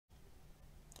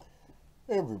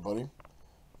Hey everybody,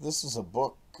 this is a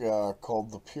book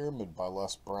called The Pyramid by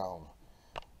Les Brown.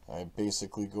 It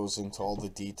basically goes into all the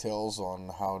details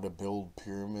on how to build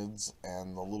pyramids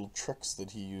and the little tricks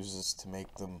that he uses to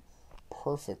make them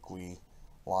perfectly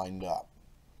lined up.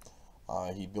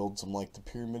 He builds them like the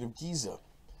Pyramid of Giza.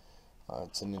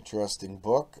 It's an interesting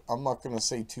book. I'm not going to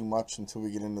say too much until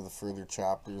we get into the further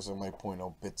chapters. I might point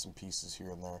out bits and pieces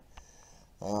here and there.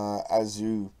 As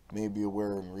you may be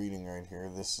aware in reading right here,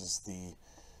 this is the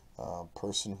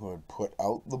person who had put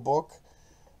out the book,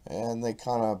 and they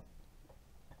kind of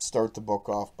start the book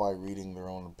off by reading their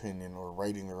own opinion or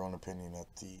writing their own opinion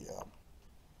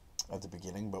at the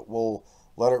beginning. But we'll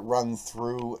let it run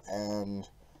through, and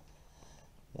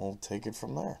we'll take it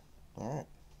from there. All right.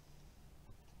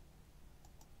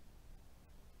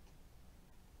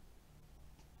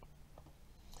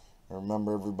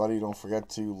 Remember, everybody, don't forget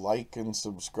to like and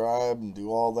subscribe and do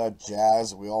all that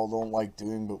jazz we all don't like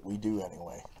doing, but we do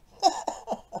anyway.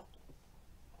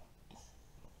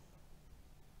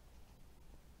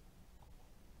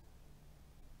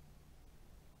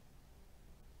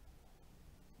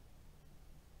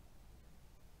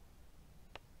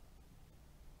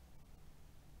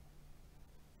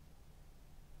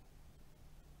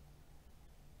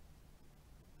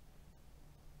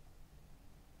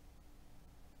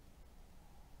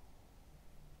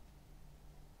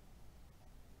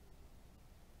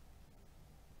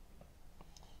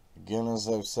 Again, as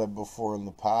I've said before in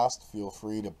the past, feel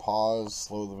free to pause,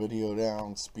 slow the video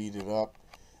down, speed it up,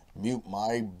 mute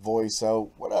my voice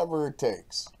out, whatever it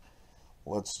takes.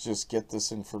 Let's just get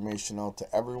this information out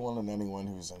to everyone and anyone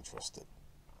who's interested.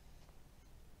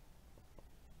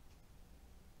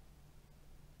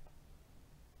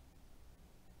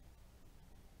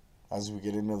 As we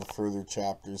get into the further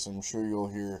chapters, I'm sure you'll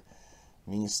hear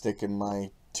me sticking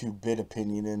my 2-bit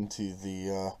opinion into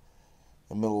the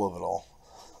middle of it all.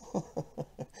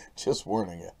 Just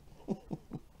warning you.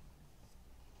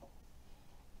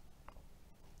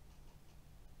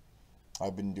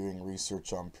 I've been doing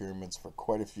research on pyramids for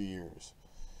quite a few years,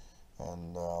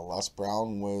 and Les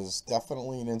Brown was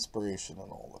definitely an inspiration in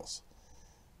all this,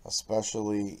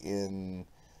 especially in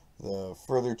the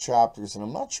further chapters. And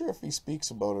I'm not sure if he speaks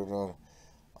about it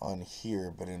on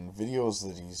here, but in videos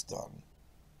that he's done,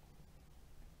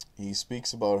 he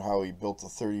speaks about how he built a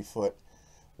 30-foot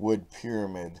wood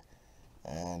pyramid,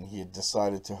 and he had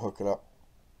decided to hook it up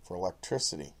for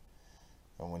electricity.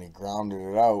 And when he grounded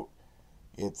it out,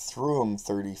 it threw him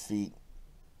 30 feet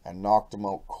and knocked him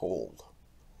out cold.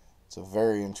 It's a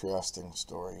very interesting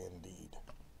story indeed.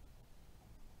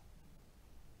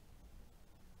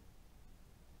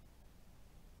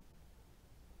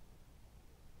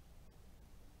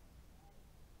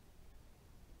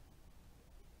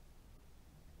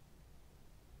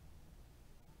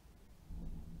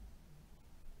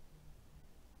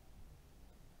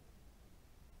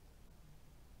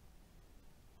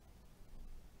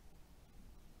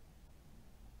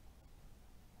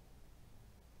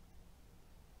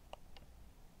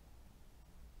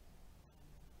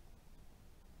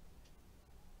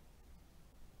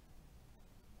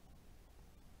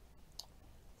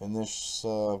 In this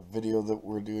video that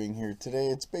we're doing here today,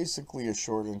 it's basically a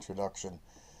short introduction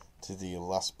to the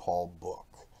Les Paul book.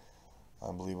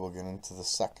 I believe we'll get into the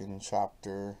second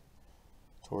chapter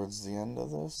towards the end of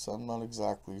this. I'm not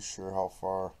exactly sure how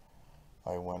far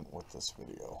I went with this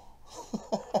video,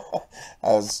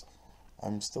 as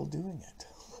I'm still doing it.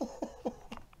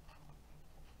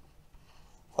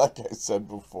 Like I said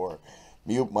before,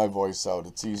 mute my voice out,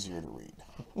 it's easier to read.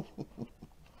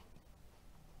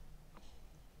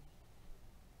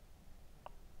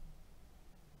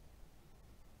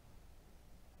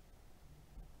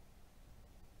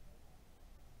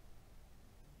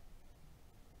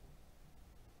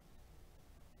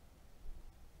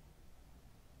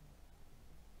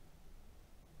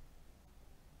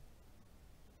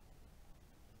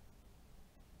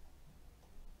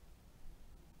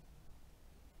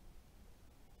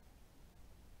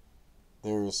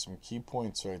 There's some key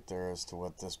points right there as to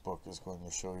what this book is going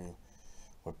to show you,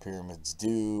 what pyramids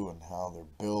do and how they're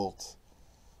built,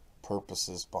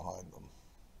 purposes behind them.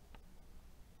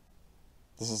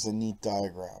 This is a neat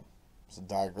diagram. It's a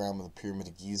diagram of the Pyramid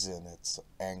of Giza and its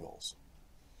angles.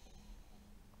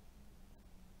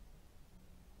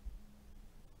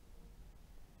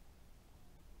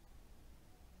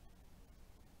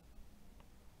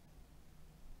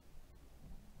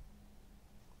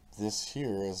 This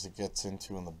here, as it gets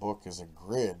into in the book, is a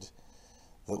grid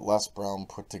that Les Brown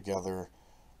put together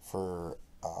for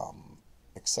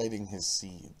exciting his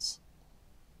seeds.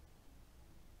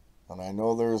 And I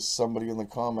know there's somebody in the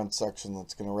comment section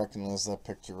that's going to recognize that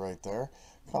picture right there.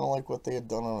 Kind of like what they had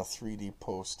done on a 3D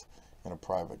post in a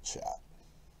private chat.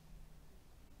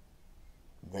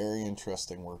 Very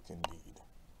interesting work indeed.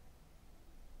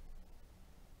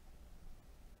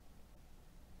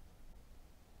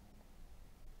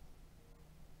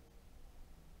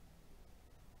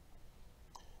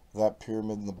 That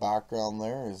pyramid in the background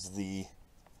there is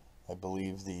I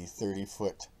believe, the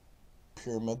 30-foot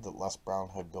pyramid that Les Brown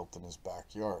had built in his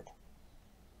backyard.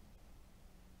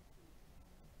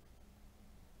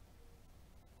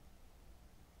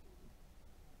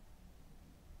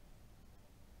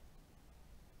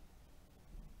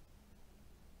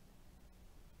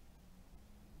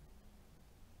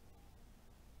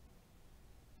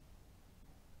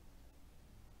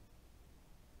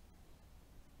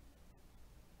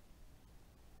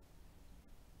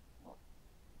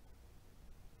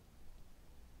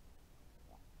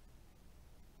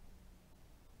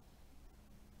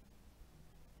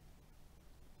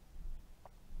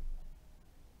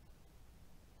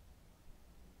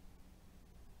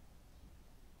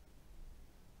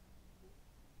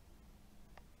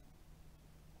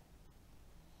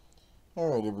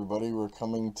 Alright everybody, we're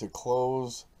coming to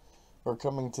close. We're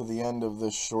coming to the end of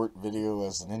this short video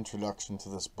as an introduction to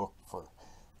this book for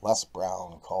Les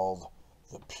Brown called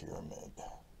The Pyramid.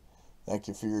 Thank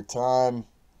you for your time.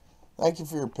 Thank you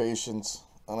for your patience.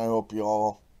 And I hope you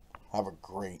all have a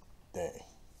great day.